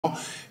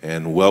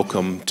And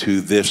welcome to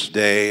this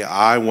day.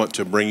 I want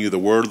to bring you the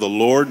word of the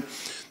Lord.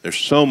 There's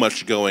so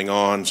much going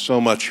on,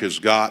 so much has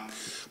got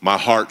my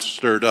heart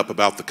stirred up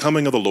about the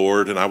coming of the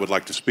Lord, and I would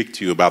like to speak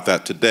to you about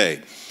that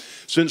today.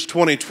 Since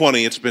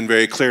 2020, it's been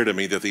very clear to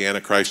me that the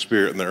Antichrist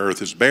spirit in the earth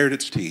has bared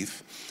its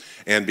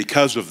teeth, and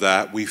because of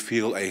that, we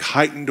feel a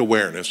heightened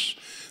awareness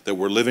that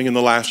we're living in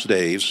the last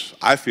days.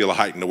 I feel a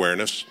heightened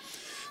awareness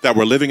that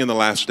we're living in the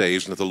last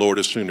days and that the Lord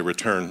is soon to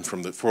return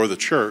for the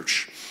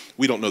church.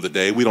 We don't know the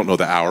day, we don't know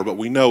the hour, but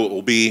we know it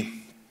will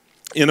be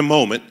in a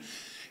moment,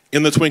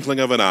 in the twinkling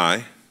of an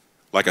eye,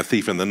 like a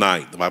thief in the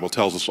night. The Bible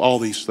tells us all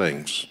these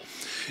things.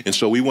 And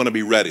so we want to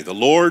be ready. The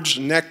Lord's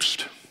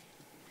next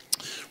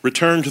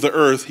return to the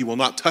earth, he will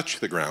not touch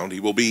the ground.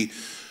 He will be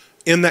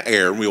in the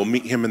air, and we will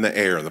meet him in the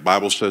air. And the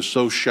Bible says,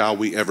 so shall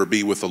we ever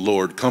be with the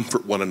Lord.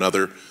 Comfort one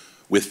another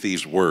with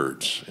these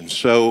words. And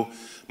so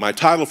my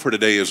title for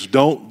today is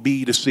Don't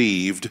Be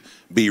Deceived,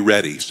 Be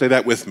Ready. Say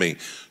that with me.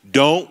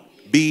 Don't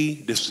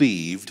be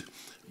deceived,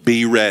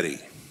 be ready.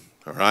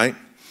 All right?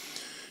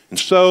 And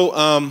so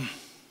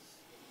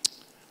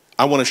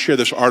I want to share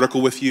this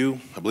article with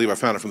you. I believe I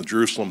found it from the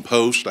Jerusalem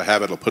Post. I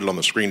have it. I'll put it on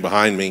the screen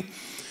behind me.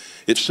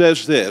 It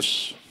says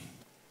this.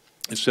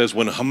 It says,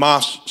 when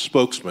Hamas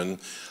spokesman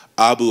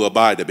Abu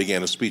Abida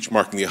began a speech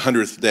marking the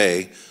 100th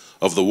day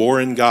of the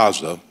war in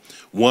Gaza,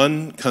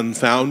 one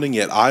confounding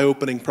yet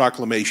eye-opening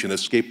proclamation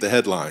escaped the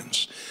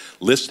headlines,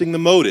 listing the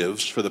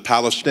motives for the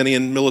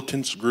Palestinian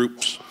militant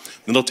group's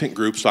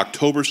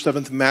October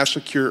 7th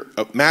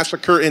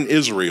massacre in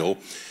Israel.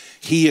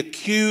 He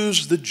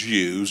accused the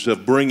Jews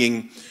of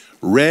bringing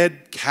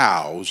red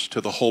cows to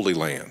the Holy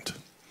Land.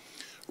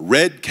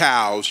 Red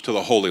cows to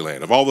the Holy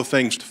Land. Of all the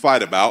things to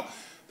fight about,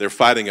 they're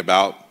fighting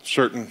about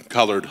certain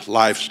colored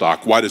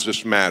livestock. Why does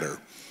this matter?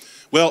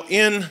 Well,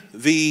 in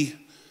the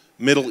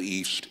Middle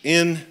East,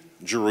 in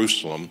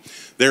Jerusalem,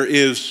 there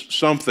is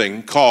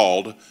something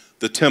called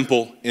the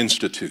Temple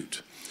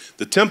Institute.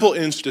 The Temple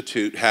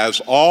Institute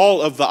has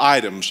all of the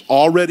items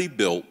already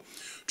built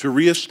to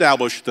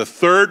reestablish the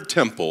third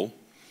temple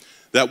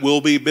that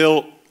will be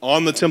built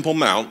on the Temple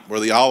Mount,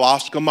 where the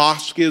Al-Aqsa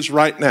Mosque is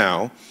right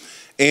now,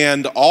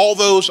 and all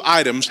those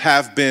items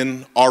have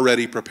been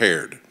already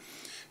prepared.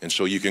 And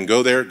so you can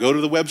go there, go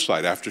to the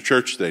website after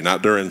church today,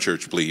 not during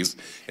church, please,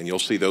 and you'll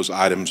see those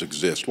items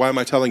exist. Why am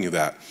I telling you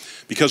that?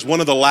 Because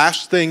one of the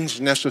last things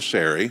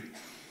necessary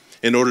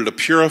in order to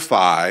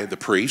purify the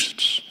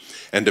priests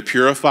and to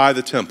purify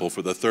the temple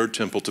for the third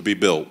temple to be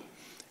built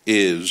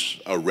is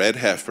a red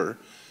heifer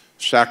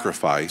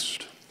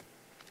sacrificed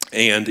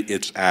and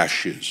its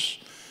ashes.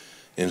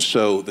 And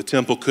so the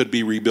temple could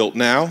be rebuilt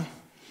now.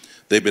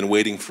 They've been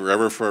waiting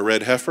forever for a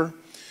red heifer.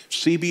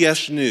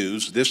 CBS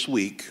News this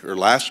week, or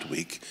last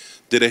week,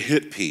 did a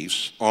hit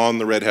piece on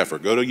the red heifer.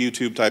 Go to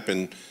YouTube, type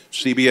in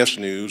CBS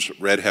News,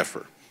 red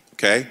heifer,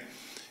 okay?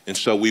 And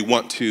so we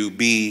want to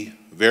be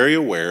very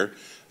aware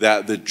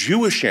that the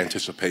Jewish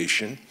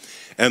anticipation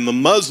and the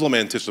Muslim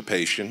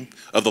anticipation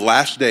of the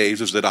last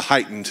days is at a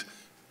heightened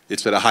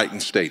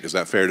state. Is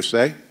that fair to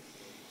say?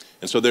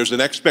 And so there's an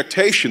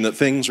expectation that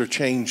things are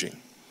changing.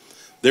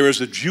 There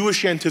is a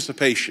Jewish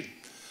anticipation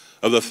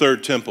of the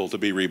third temple to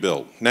be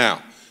rebuilt.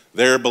 Now,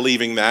 they're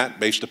believing that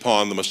based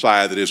upon the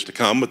Messiah that is to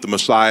come, but the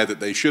Messiah that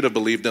they should have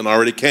believed in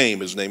already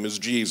came. His name is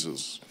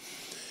Jesus.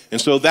 And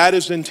so that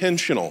is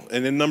intentional.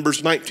 And in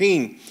Numbers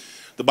 19,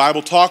 the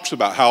Bible talks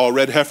about how a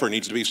red heifer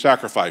needs to be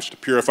sacrificed to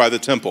purify the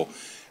temple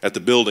at the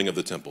building of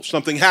the temple.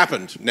 Something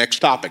happened. Next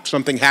topic.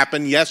 Something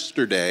happened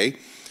yesterday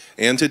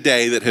and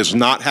today that has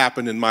not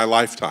happened in my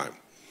lifetime.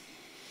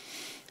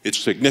 It's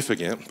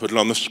significant. Put it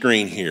on the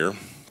screen here.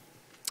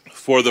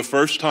 For the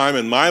first time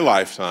in my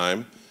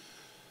lifetime,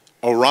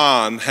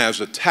 Iran has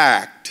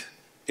attacked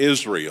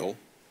Israel,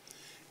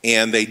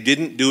 and they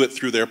didn't do it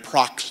through their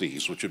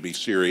proxies, which would be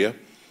Syria,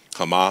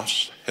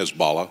 Hamas,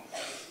 Hezbollah.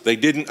 They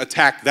didn't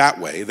attack that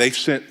way. They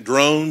sent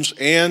drones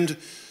and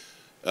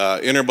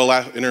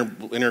ballistic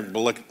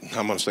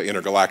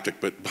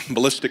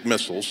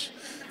missiles.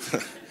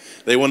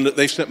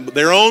 They sent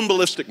their own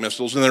ballistic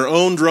missiles and their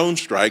own drone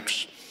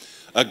strikes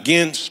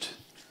against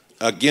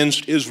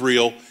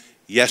Israel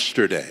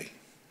yesterday.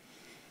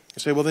 You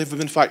say, well, they've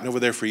been fighting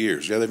over there for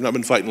years. Yeah, they've not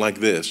been fighting like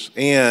this.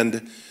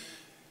 And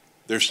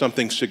there's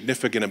something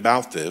significant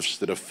about this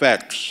that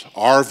affects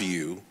our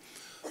view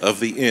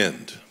of the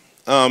end.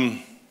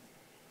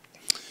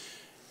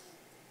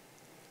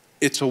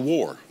 It's a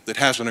war that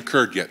hasn't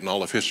occurred yet in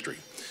all of history.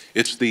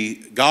 It's the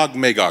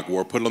Gog-Magog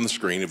war, put it on the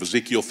screen, of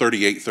Ezekiel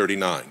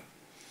 38:39.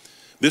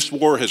 This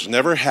war has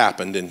never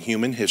happened in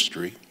human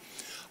history.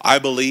 I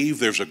believe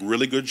there's a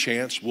really good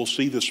chance we'll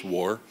see this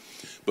war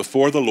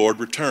before the Lord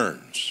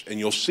returns. And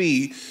you'll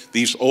see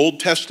these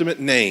Old Testament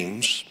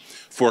names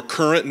for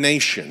current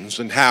nations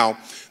and how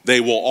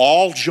they will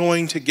all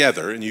join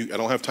together. And I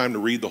don't have time to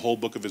read the whole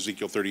book of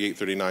Ezekiel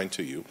 38:39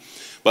 to you.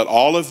 But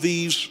all of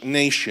these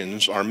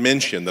nations are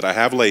mentioned that I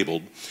have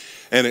labeled.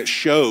 And it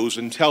shows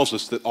and tells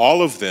us that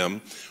all of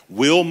them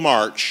will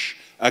march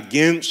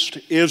against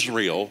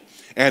Israel.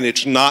 And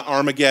it's not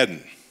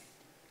Armageddon.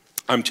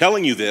 I'm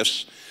telling you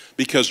this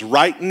Because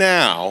right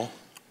now,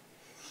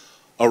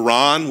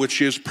 Iran,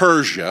 which is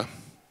Persia,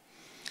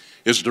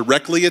 is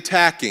directly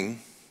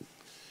attacking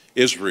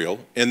Israel.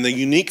 And the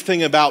unique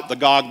thing about the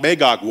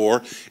Gog-Magog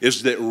war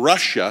is that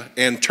Russia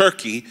and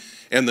Turkey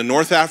and the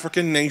North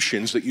African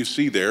nations that you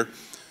see there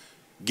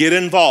get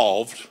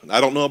involved.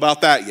 I don't know about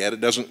that yet.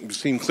 It doesn't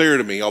seem clear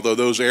to me, although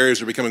those areas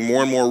are becoming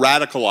more and more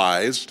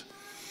radicalized.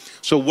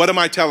 So what am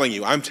I telling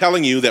you? I'm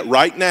telling you that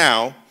right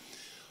now,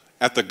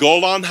 at the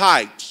Golan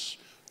Heights,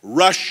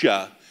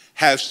 Russia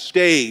has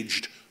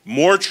staged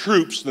more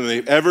troops than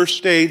they've ever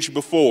staged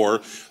before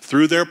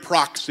through their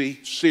proxy,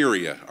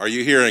 Syria. Are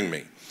you hearing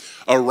me?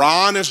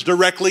 Iran is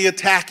directly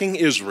attacking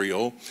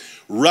Israel.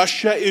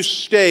 Russia is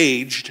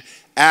staged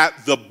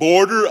at the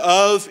border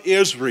of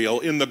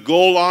Israel in the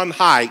Golan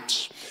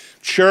Heights.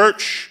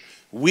 Church,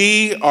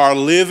 we are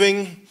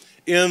living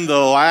in the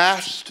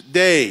last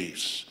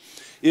days.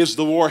 Is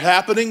the war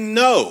happening?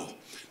 No.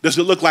 Does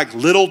it look like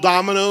little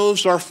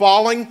dominoes are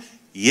falling?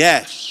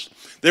 Yes.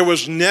 There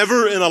was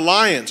never an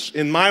alliance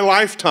in my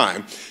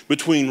lifetime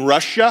between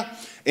Russia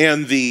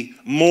and the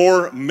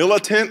more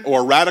militant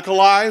or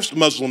radicalized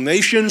Muslim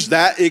nations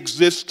that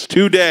exists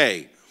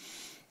today.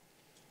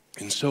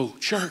 And so,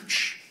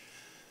 church,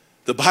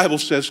 the Bible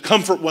says,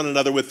 comfort one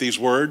another with these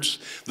words.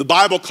 The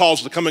Bible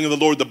calls the coming of the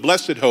Lord the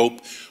blessed hope.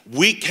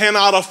 We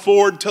cannot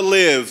afford to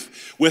live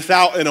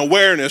without an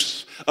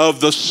awareness of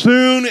the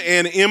soon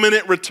and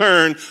imminent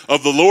return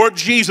of the Lord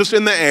Jesus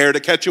in the air to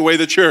catch away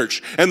the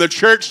church. And the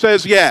church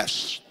says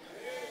yes.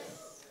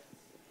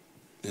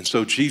 And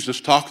so Jesus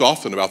talked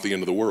often about the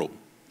end of the world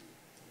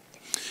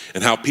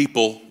and how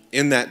people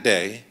in that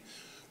day,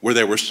 where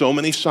there were so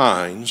many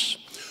signs,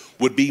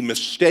 would be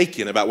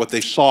mistaken about what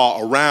they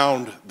saw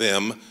around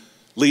them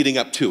leading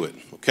up to it,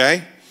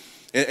 okay?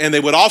 And they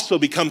would also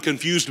become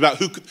confused about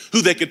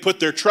who they could put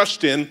their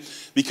trust in,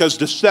 because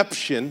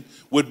deception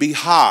would be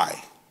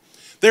high.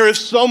 There is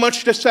so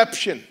much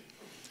deception.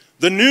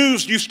 The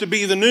news used to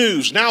be the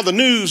news. Now the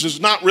news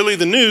is not really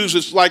the news.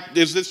 It's like,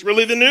 is this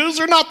really the news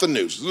or not the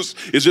news?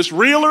 Is this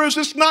real or is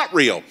this not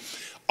real?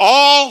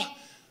 All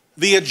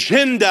the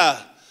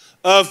agenda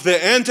of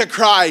the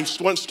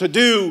Antichrist wants to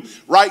do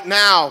right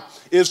now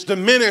is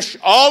diminish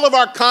all of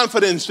our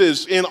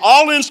confidences in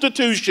all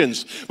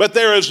institutions. But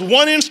there is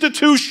one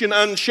institution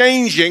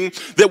unchanging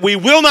that we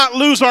will not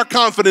lose our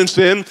confidence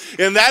in,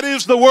 and that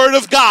is the Word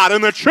of God.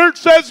 And the church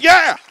says,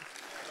 yeah.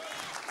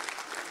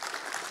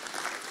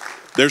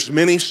 There's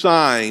many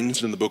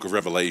signs in the book of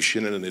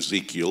Revelation and in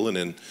Ezekiel and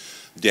in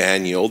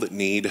Daniel that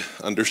need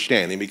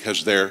understanding,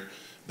 because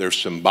they're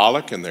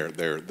symbolic and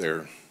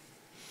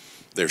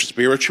they're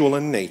spiritual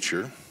in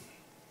nature.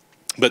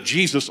 But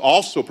Jesus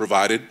also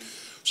provided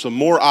some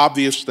more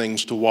obvious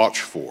things to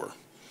watch for.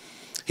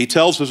 He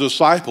tells his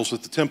disciples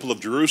that the temple of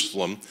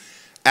Jerusalem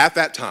at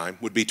that time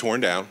would be torn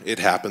down. It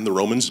happened. The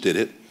Romans did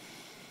it.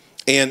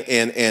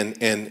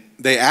 And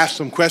they asked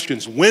some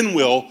questions. When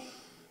will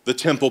the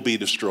temple be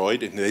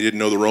destroyed? And they didn't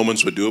know the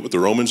Romans would do it, but the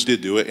Romans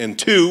did do it. And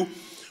two,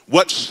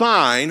 what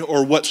sign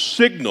or what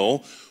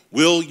signal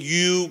will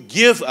you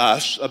give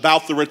us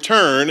about the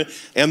return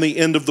and the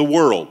end of the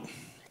world?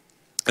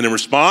 And in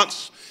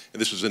response, and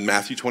this is in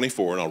Matthew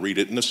 24, and I'll read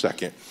it in a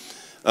second,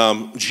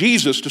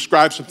 Jesus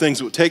describes some things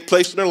that would take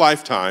place in their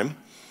lifetime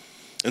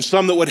and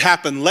some that would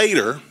happen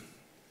later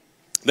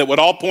that would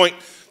all point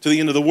to the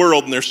end of the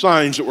world, and they're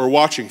signs that we're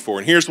watching for.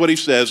 And here's what he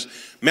says.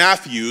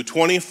 Matthew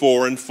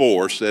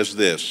 24:4 says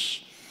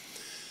this: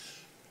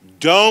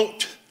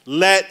 don't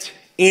let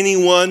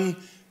anyone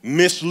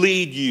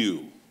mislead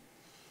you,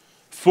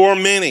 for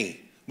many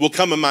will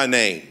come in my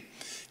name,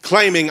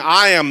 claiming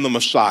I am the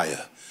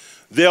Messiah.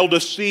 They'll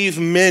deceive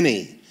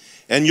many,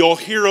 and you'll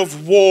hear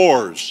of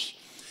wars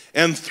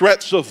and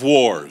threats of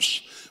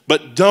wars,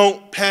 but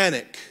don't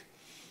panic.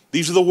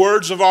 These are the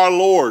words of our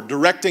Lord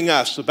directing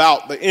us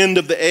about the end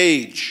of the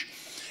age.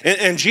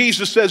 And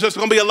Jesus says there's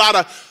going to be a lot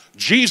of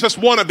Jesus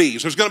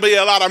wannabes. There's going to be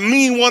a lot of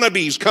me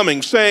wannabes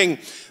coming, saying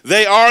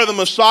they are the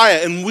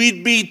Messiah, and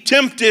we'd be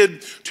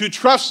tempted to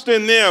trust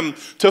in them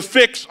to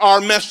fix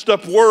our messed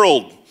up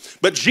world.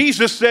 But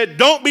Jesus said,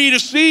 don't be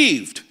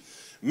deceived.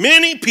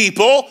 Many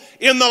people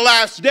in the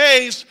last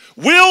days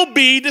will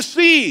be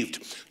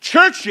deceived.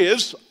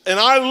 Churches, and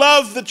I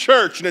love the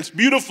church, and it's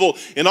beautiful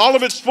in all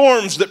of its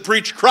forms that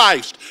preach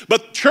Christ,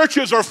 but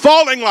churches are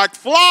falling like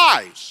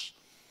flies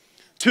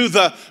to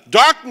the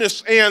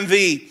darkness and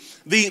the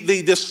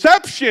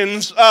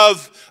deceptions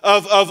of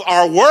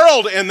our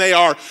world, and they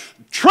are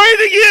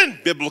trading in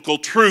biblical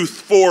truth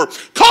for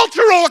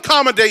cultural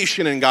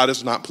accommodation, and God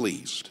is not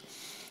pleased.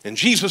 And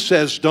Jesus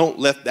says, don't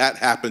let that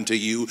happen to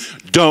you.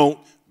 Don't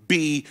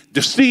be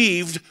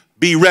deceived.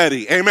 Be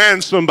ready.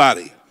 Amen,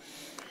 somebody.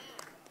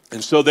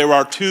 And so there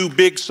are two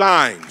big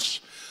signs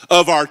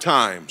of our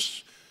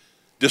times: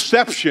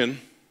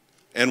 deception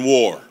and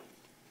war.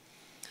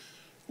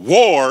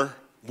 War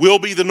will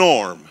be the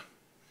norm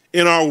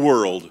in our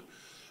world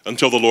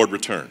until the Lord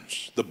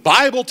returns. The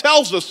Bible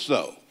tells us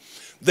so.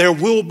 There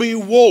will be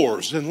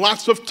wars and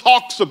lots of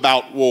talks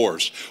about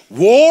wars.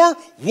 War,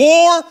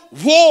 war,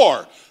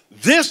 war.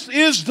 This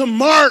is the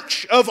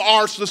march of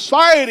our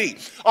society.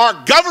 Our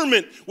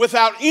government,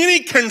 without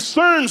any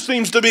concern,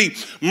 seems to be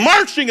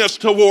marching us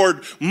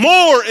toward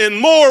more and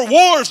more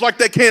wars like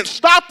they can't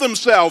stop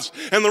themselves.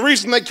 And the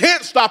reason they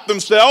can't stop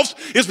themselves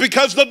is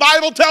because the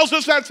Bible tells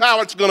us that's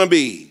how it's going to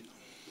be.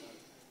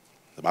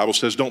 The Bible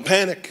says don't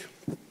panic.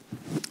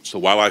 So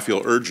while I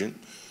feel urgent,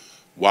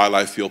 while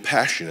I feel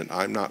passionate,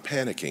 I'm not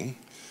panicking,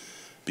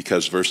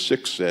 because verse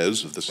 6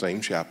 says of the same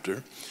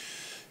chapter,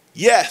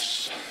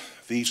 yes,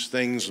 these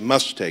things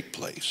must take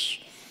place,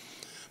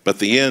 but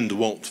the end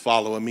won't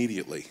follow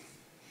immediately.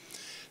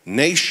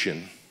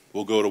 Nation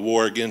will go to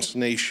war against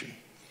nation,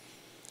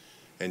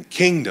 and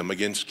kingdom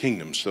against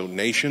kingdom. So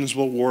nations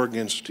will war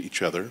against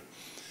each other,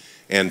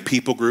 and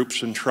people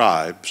groups and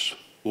tribes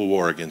will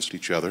war against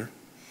each other.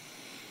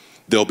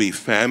 There'll be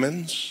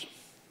famines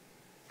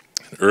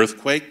and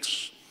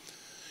earthquakes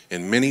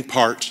in many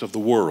parts of the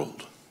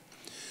world.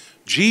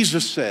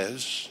 Jesus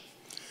says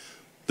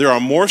there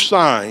are more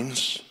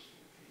signs,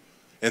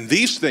 and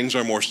these things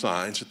are more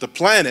signs, that the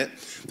planet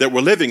that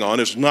we're living on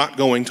is not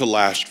going to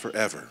last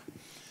forever.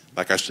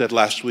 Like I said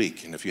last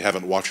week, and if you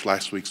haven't watched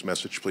last week's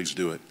message, please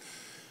do it.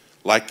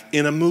 Like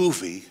in a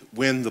movie,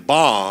 when the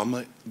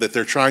bomb that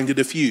they're trying to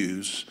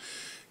defuse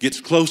gets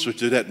closer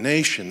to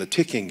detonation, the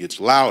ticking gets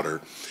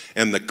louder,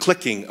 and the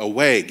clicking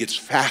away gets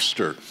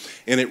faster.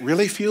 And it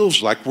really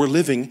feels like we're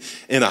living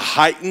in a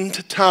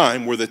heightened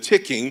time where the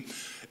ticking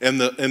and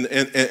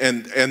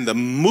the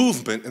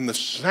movement and the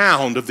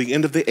sound of the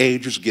end of the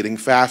age is getting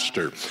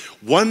faster.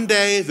 One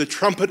day the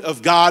trumpet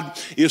of God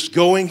is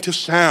going to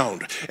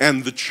sound,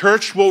 and the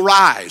church will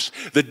rise.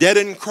 The dead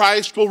in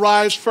Christ will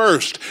rise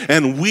first,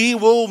 and we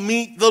will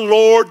meet the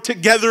Lord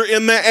together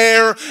in the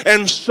air,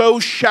 and so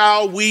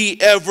shall we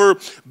ever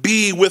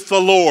be with the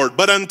Lord.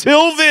 But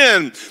until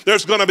then,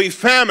 there's going to be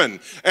famine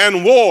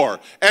and war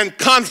and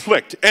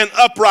conflict and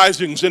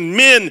uprisings and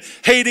men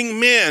hating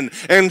men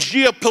and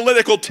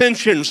geopolitical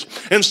tensions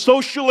and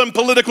social and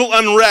political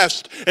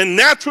unrest and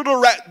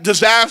natural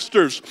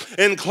disasters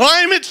and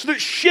climates that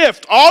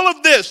shift, all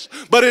of this,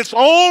 but it's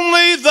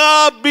only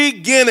the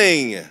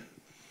beginning.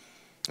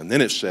 And then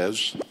it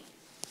says,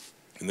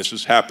 and this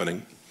is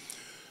happening,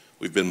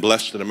 we've been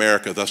blessed in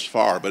America thus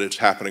far, but it's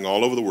happening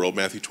all over the world,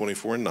 Matthew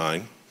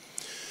 24:9.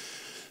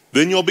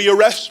 Then you'll be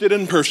arrested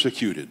and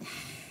persecuted.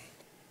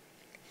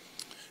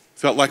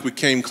 Felt like we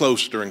came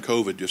close during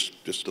COVID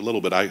just a little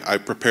bit. I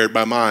prepared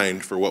my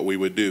mind for what we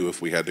would do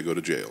if we had to go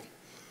to jail.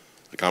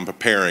 Like I'm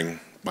preparing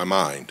my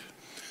mind.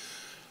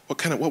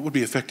 What would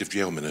be effective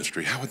jail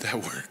ministry? How would that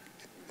work?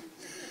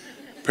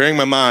 Preparing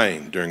my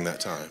mind during that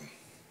time.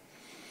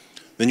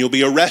 Then you'll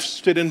be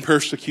arrested and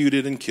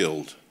persecuted and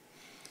killed.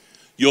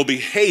 You'll be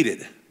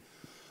hated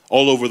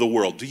all over the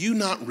world. Do you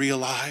not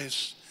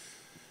realize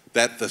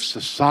that the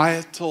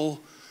societal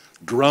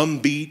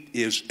drumbeat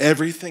is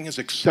everything is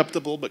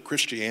acceptable but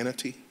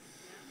Christianity?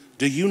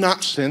 Do you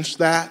not sense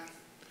that?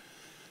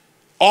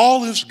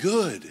 All is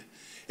good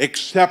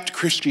except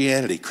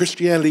Christianity.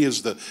 Christianity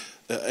is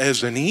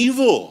an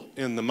evil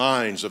in the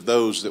minds of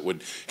those that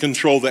would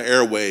control the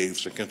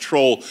airwaves and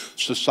control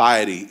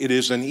society. It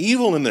is an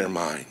evil in their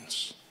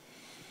minds.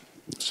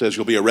 It says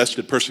you'll be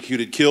arrested,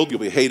 persecuted, killed. You'll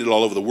be hated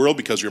all over the world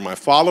because you're my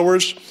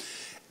followers.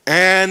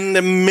 And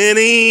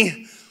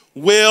many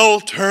will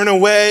turn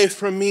away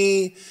from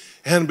me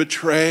and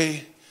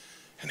betray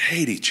and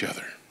hate each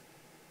other.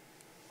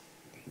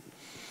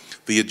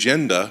 The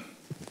agenda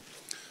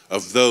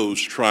of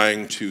those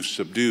trying to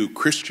subdue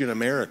Christian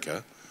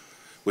America,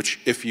 which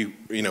if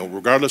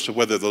regardless of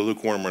whether they're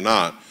lukewarm or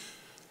not,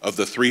 of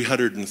the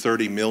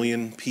 330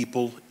 million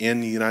people in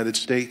the United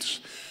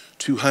States,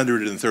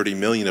 230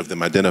 million of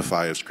them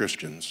identify as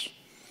Christians.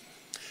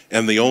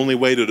 And the only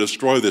way to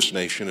destroy this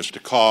nation is to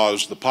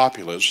cause the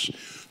populace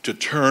to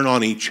turn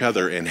on each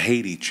other and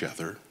hate each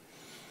other.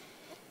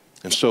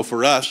 And so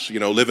for us,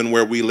 living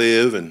where we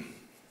live and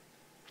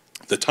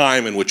the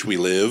time in which we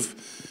live,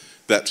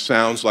 that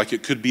sounds like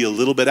it could be a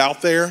little bit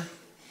out there.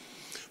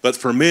 But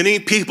for many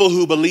people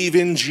who believe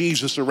in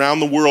Jesus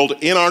around the world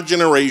in our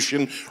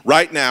generation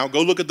right now,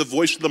 go look at the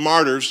Voice of the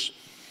Martyrs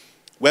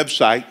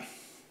website.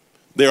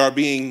 They are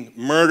being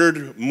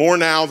murdered more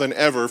now than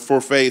ever for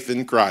faith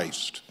in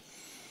Christ.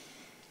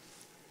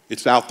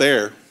 It's out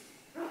there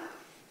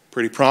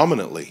pretty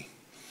prominently.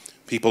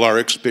 People are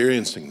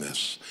experiencing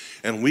this.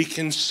 And we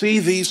can see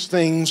these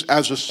things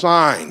as a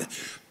sign.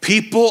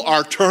 People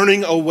are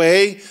turning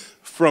away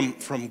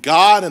from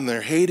God, and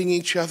they're hating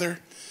each other,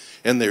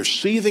 and they're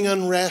seething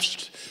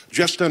unrest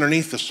just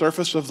underneath the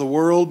surface of the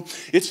world.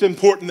 It's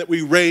important that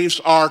we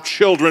raise our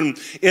children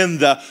in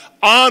the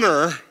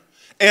honor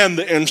and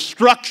the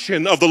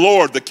instruction of the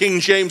Lord. The King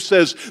James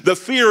says the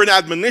fear and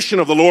admonition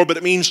of the Lord, but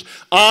it means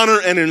honor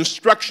and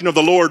instruction of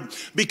the Lord,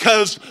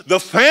 because the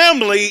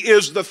family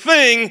is the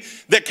thing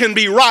that can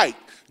be right.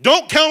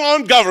 Don't count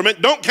on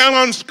government, don't count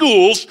on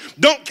schools,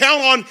 don't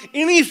count on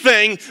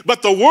anything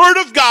but the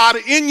Word of God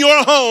in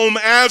your home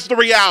as the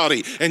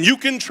reality. And you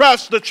can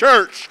trust the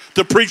church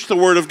to preach the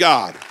Word of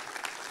God.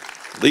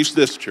 At least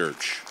this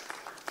church,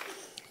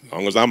 as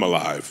long as I'm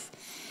alive.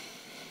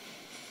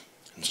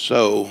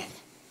 So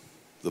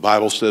the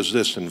Bible says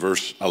this in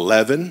verse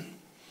 11.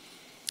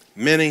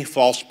 Many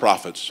false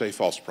prophets, say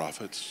false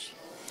prophets.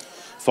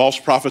 False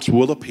prophets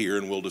will appear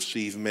and will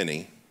deceive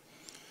many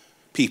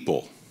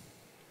people.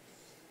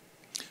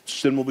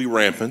 Sin will be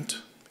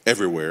rampant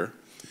everywhere,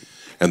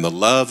 and the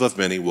love of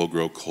many will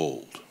grow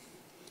cold.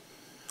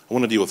 I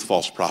want to deal with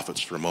false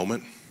prophets for a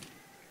moment.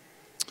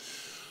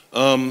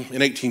 In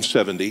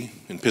 1870,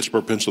 in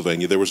Pittsburgh,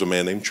 Pennsylvania, there was a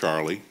man named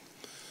Charlie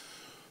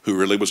who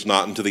really was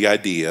not into the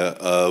idea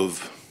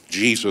of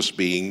Jesus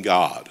being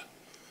God.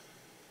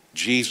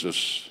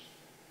 Jesus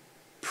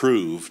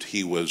proved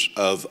he was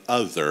of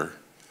other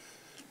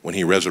when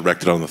he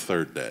resurrected on the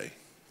third day.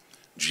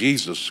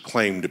 Jesus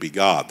claimed to be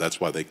God. That's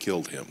why they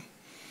killed him.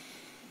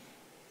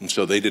 And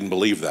so they didn't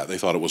believe that. They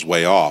thought it was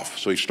way off.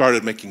 So he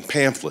started making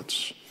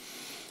pamphlets.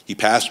 He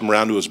passed them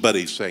around to his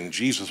buddies saying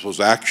Jesus was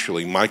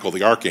actually Michael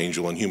the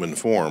Archangel in human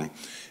form.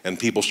 And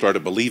people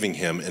started believing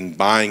him and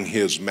buying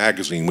his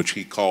magazine, which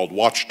he called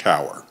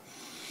Watchtower.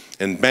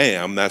 And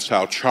bam, that's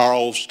how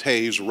Charles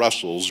Taze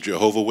Russell's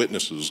Jehovah's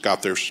Witnesses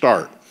got their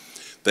start.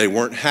 They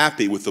weren't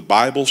happy with the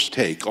Bible's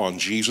take on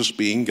Jesus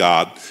being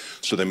God,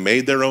 so they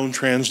made their own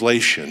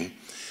translation,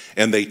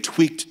 and they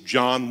tweaked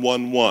John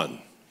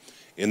 1:1.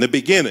 In the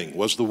beginning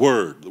was the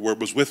Word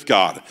was with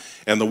God,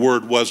 and the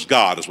Word was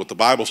God, is what the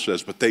Bible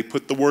says, but they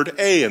put the word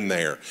a in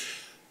there.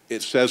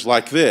 It says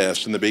like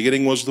this, in the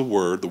beginning was the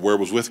Word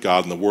was with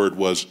God, and the Word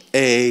was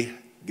a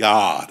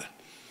God.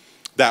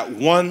 That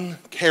one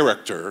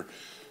character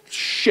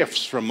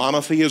shifts from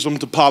monotheism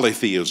to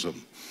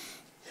polytheism.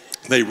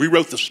 They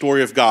rewrote the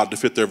story of God to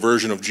fit their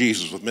version of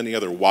Jesus with many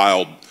other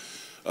wild,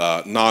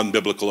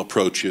 non-biblical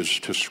approaches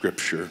to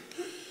Scripture.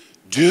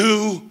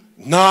 Do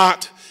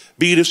not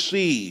be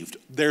deceived.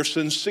 They're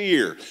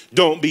sincere.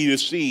 Don't be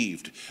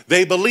deceived.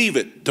 They believe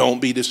it. Don't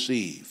be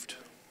deceived.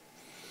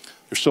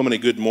 There's so many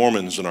good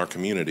Mormons in our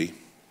community.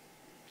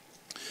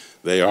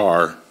 They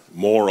are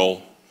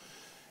moral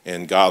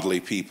and godly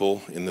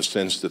people in the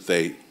sense that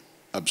they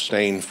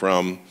abstain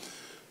from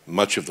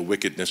much of the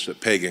wickedness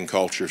that pagan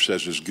culture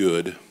says is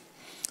good.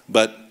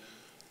 But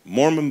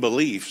Mormon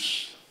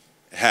beliefs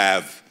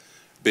have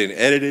been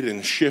edited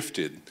and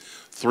shifted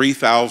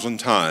 3,000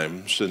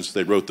 times since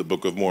they wrote the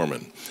Book of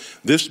Mormon.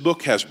 This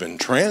book has been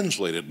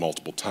translated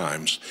multiple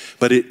times,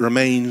 but it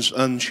remains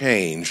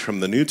unchanged from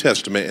the New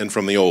Testament and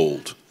from the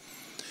Old.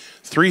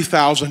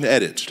 3,000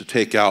 edits to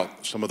take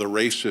out some of the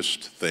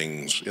racist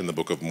things in the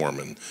Book of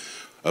Mormon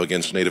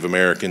against Native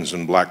Americans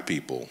and black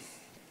people.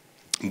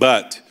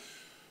 But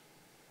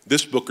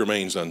this book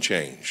remains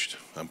unchanged.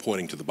 I'm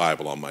pointing to the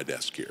Bible on my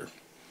desk here.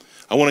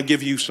 I want to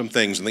give you some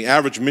things. And the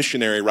average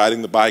missionary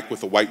riding the bike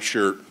with a white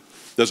shirt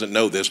doesn't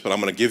know this, but I'm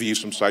going to give you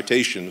some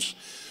citations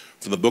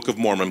from the Book of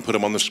Mormon, put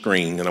them on the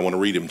screen, and I want to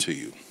read them to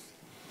you.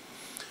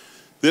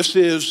 This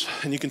is,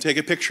 and you can take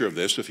a picture of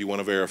this if you want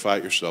to verify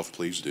it yourself,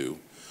 please do.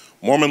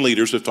 Mormon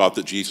leaders have taught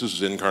that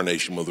Jesus'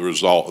 incarnation was the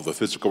result of a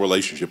physical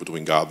relationship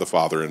between God the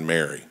Father and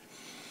Mary.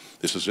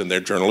 This is in their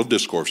Journal of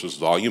Discourses,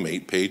 Volume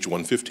 8, page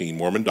 115,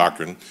 Mormon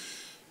Doctrine,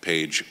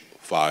 page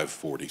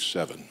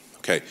 547.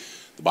 Okay,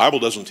 the Bible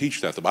doesn't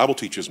teach that. The Bible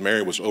teaches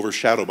Mary was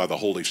overshadowed by the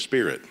Holy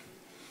Spirit.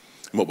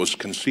 And what was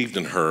conceived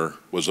in her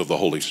was of the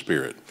Holy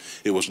Spirit.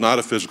 It was not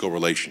a physical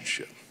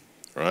relationship,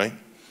 right?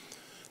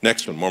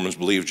 Next one, Mormons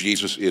believe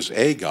Jesus is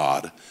a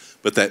God,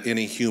 but that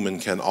any human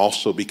can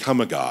also become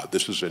a God.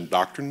 This is in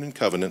Doctrine and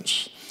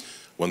Covenants,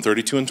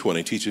 132 and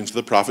 20, Teachings of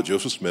the Prophet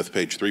Joseph Smith,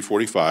 page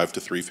 345 to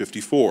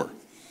 354.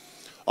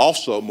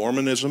 Also,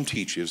 Mormonism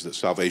teaches that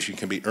salvation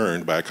can be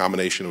earned by a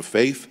combination of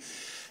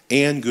faith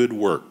and good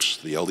works.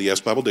 The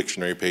LDS Bible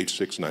Dictionary, page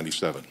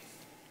 697.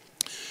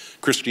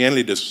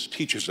 Christianity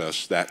teaches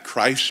us that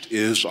Christ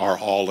is our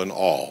all in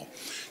all.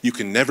 You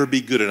can never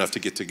be good enough to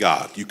get to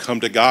God. You come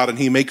to God and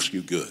he makes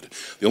you good.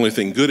 The only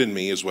thing good in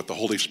me is what the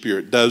Holy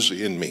Spirit does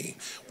in me.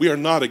 We are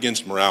not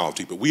against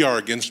morality, but we are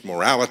against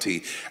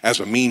morality as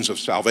a means of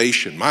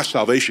salvation. My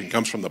salvation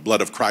comes from the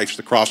blood of Christ,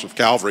 the cross of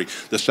Calvary,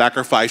 the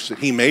sacrifice that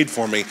he made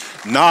for me,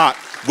 not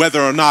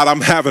whether or not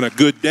I'm having a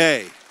good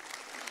day.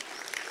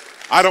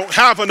 I don't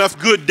have enough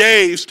good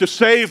days to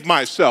save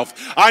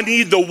myself. I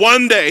need the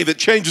one day that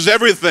changes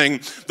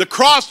everything. The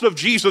cross of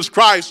Jesus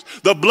Christ,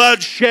 the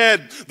blood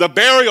shed, the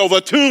burial,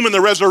 the tomb, and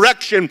the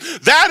resurrection.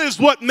 That is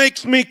what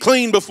makes me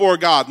clean before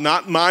God,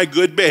 not my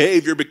good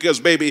behavior, because,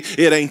 baby,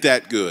 it ain't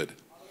that good.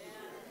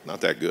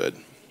 Not that good.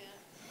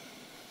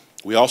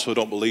 We also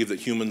don't believe that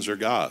humans are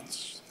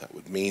gods. That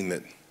would mean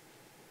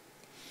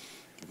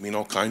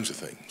all kinds of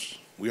things.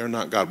 We are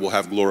not God. We'll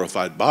have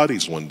glorified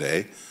bodies one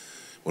day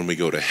when we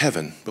go to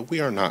heaven, but we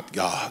are not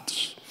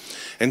gods.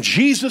 And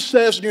Jesus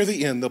says near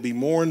the end, there'll be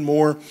more and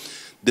more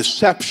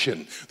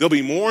deception. There'll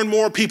be more and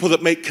more people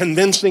that make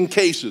convincing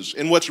cases.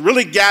 And what's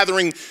really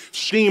gathering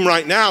steam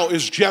right now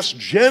is just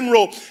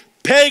general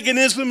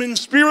paganism and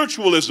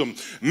spiritualism,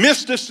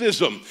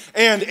 mysticism,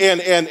 and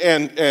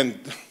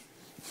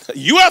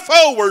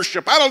UFO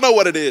worship. I don't know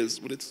what it is,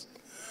 but it's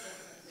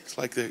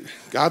like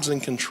God's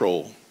in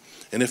control.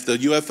 And if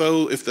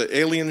the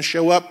aliens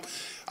show up,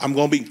 I'm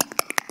going to be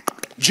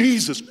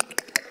Jesus.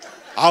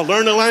 I'll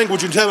learn the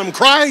language and tell them,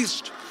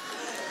 Christ,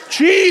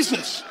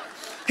 Jesus,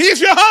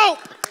 He's your hope.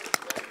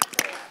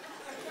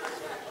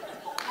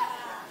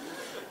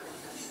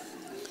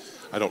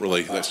 I don't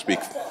really speak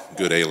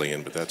good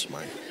alien, but that's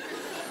my...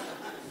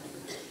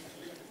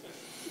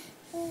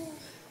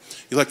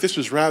 You're like, this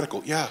is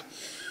radical. Yeah,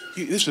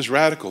 this is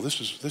radical. This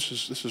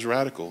is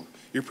radical.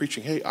 You're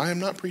preaching hate. I am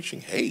not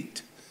preaching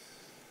hate.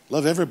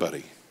 Love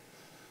everybody.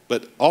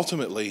 But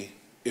ultimately,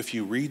 if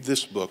you read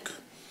this book,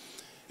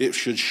 it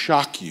should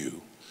shock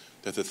you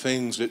that the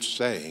things it's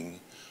saying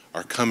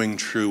are coming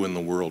true in the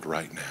world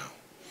right now.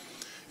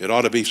 It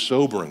ought to be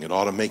sobering. It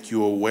ought to make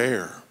you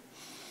aware.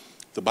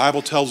 The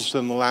Bible tells us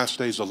in the last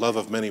days the love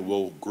of many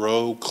will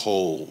grow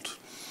cold,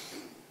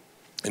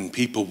 and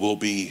people will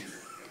be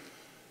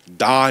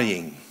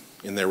dying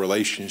in their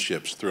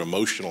relationships through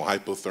emotional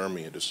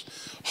hypothermia,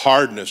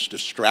 hardness,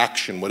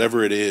 distraction,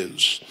 whatever it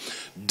is.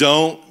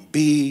 Don't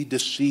be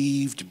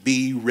deceived,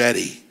 be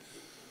ready.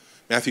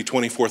 Matthew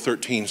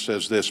 24:13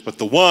 says this, but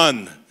the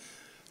one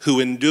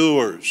who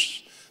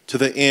endures to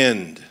the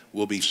end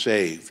will be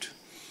saved.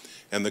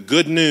 And the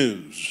good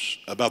news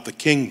about the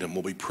kingdom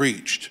will be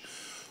preached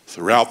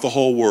throughout the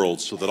whole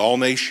world so that all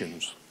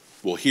nations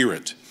will hear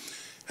it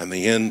and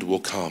the end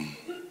will come.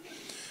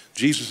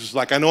 Jesus is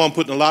like, I know I'm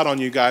putting a lot on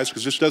you guys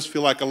because this does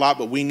feel like a lot,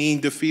 but we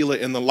need to feel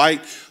it in the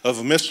light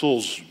of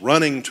missiles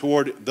running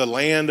toward the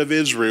land of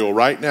Israel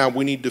right now.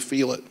 We need to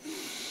feel it.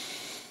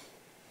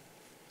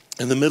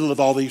 In the middle of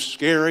all these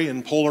scary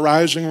and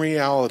polarizing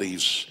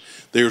realities,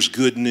 there's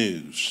good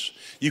news.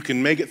 You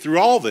can make it through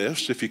all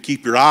this if you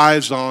keep your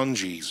eyes on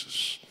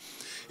Jesus,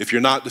 if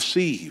you're not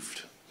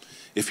deceived,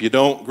 if you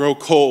don't grow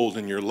cold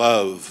in your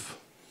love.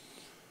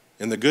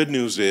 And the good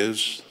news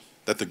is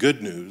that the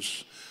good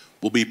news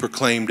will be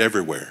proclaimed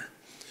everywhere.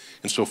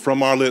 And so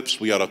from our lips,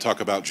 we ought to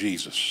talk about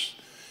Jesus.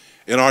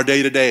 In our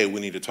day-to-day,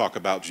 we need to talk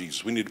about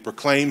Jesus. We need to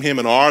proclaim Him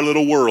in our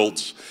little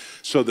worlds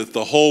so that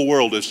the whole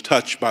world is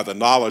touched by the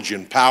knowledge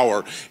and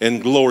power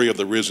and glory of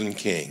the risen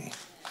King.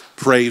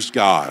 Praise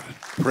God.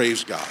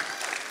 Praise God.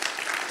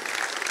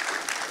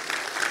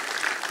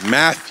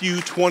 Matthew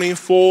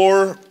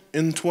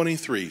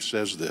 24:23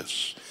 says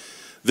this.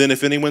 Then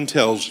if anyone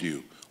tells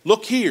you,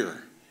 look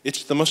here,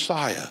 it's the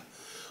Messiah,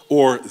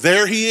 or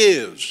there He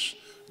is,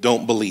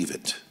 don't believe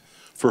it.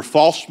 For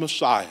false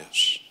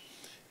messiahs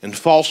and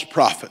false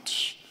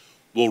prophets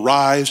will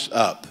rise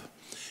up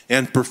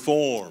and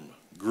perform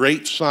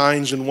great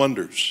signs and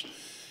wonders.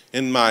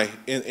 In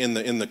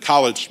the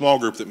college small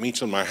group that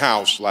meets in my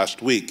house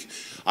last week,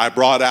 I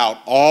brought out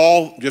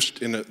all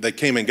they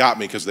came and got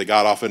me because they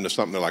got off into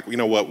something. They're like, you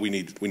know what, we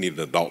need an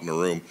adult in the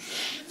room,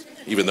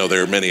 even though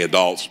there are many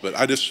adults. But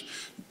I just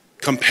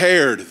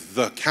compared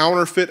the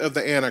counterfeit of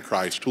the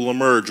Antichrist who will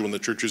emerge when the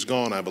church is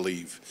gone, I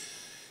believe.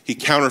 He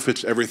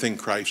counterfeits everything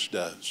Christ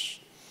does.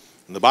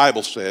 And the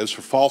Bible says,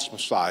 for false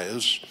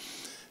messiahs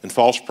and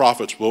false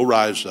prophets will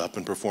rise up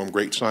and perform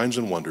great signs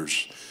and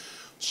wonders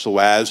so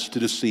as to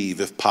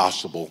deceive, if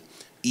possible,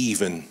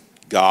 even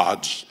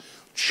God's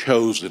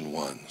chosen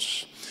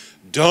ones.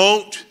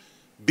 Don't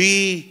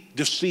be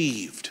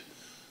deceived.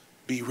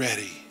 Be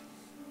ready.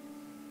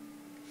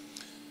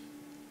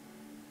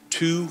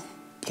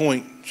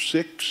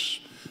 2.6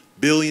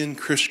 billion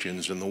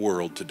Christians in the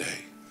world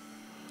today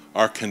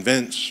are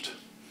convinced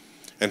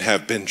and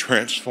have been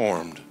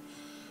transformed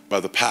by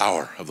the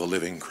power of the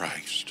living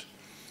Christ.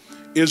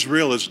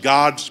 Israel is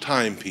God's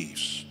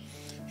timepiece.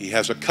 He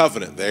has a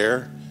covenant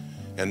there,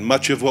 and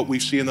much of what we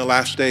see in the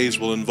last days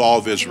will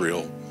involve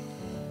Israel,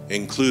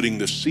 including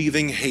the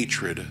seething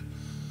hatred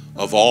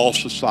of all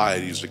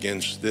societies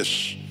against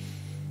this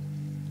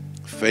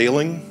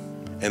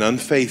failing and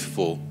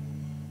unfaithful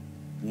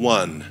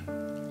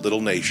one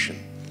little nation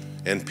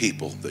and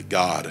people that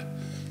God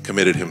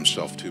committed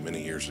Himself to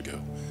many years ago.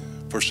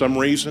 For some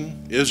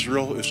reason,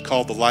 Israel is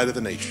called the light of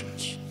the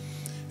nations.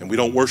 And we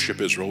don't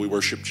worship Israel, we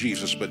worship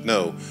Jesus. But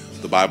no,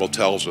 the Bible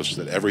tells us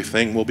that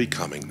everything will be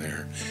coming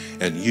there.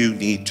 And you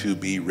need to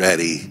be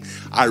ready.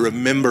 I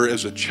remember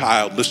as a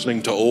child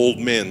listening to old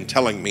men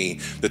telling me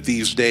that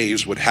these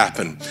days would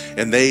happen.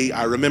 And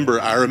I remember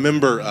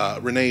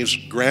Renee's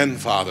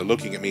grandfather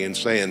looking at me and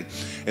saying,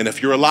 and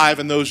if you're alive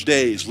in those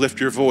days, lift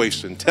your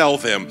voice and tell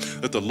them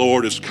that the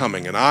Lord is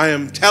coming. And I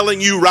am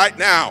telling you right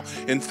now,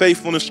 in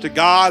faithfulness to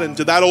God and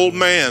to that old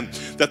man,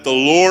 that the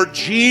Lord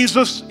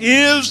Jesus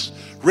is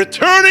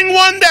returning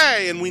one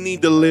day, and we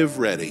need to live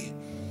ready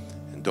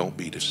and don't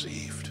be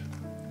deceived.